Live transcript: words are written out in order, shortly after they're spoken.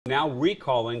Now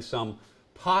recalling some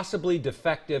possibly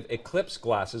defective eclipse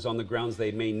glasses on the grounds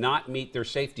they may not meet their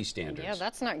safety standards. Yeah,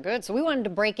 that's not good. So we wanted to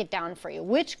break it down for you.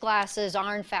 Which glasses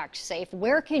are in fact safe?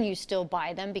 Where can you still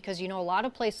buy them? Because you know a lot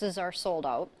of places are sold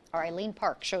out. Our Eileen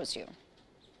Park shows you.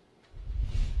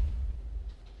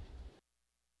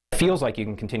 Feels like you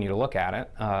can continue to look at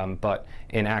it, but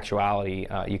in actuality,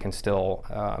 you can still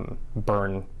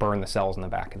burn the cells in the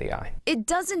back of the eye. It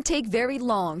doesn't take very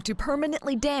long to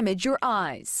permanently damage your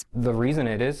eyes. The reason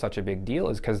it is such a big deal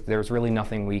is because there's really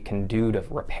nothing we can do to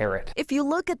repair it. If you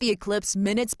look at the eclipse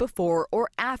minutes before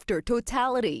or after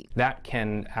totality, that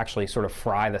can actually sort of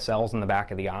fry the cells in the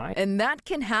back of the eye. And that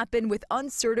can happen with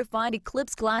uncertified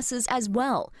eclipse glasses as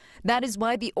well. That is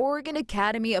why the Oregon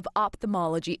Academy of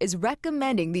Ophthalmology is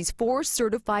recommending these 4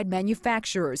 certified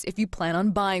manufacturers if you plan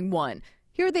on buying one.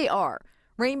 Here they are: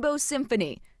 Rainbow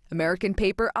Symphony, American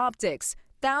Paper Optics,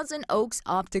 Thousand Oaks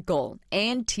Optical,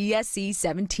 and TSC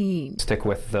 17. Stick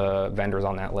with the vendors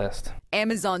on that list.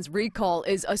 Amazon's recall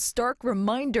is a stark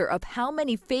reminder of how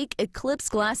many fake eclipse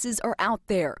glasses are out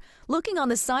there. Looking on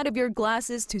the side of your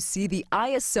glasses to see the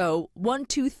ISO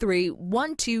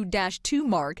 12312-2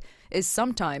 mark is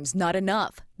sometimes not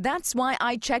enough. That's why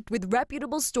I checked with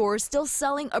reputable stores still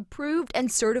selling approved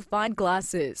and certified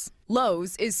glasses.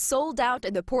 Lowe's is sold out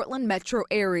in the Portland metro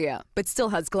area, but still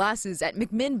has glasses at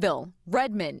McMinnville,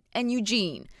 Redmond, and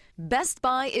Eugene. Best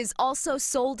Buy is also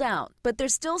sold out, but they're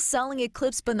still selling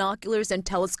eclipse binoculars and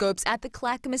telescopes at the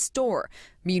Clackamas store.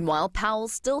 Meanwhile, Powell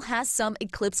still has some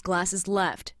eclipse glasses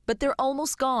left, but they're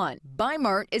almost gone.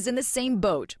 Bi-Mart is in the same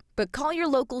boat, but call your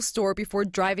local store before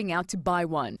driving out to buy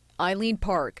one. Eileen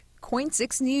Park, KOIN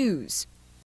 6 News.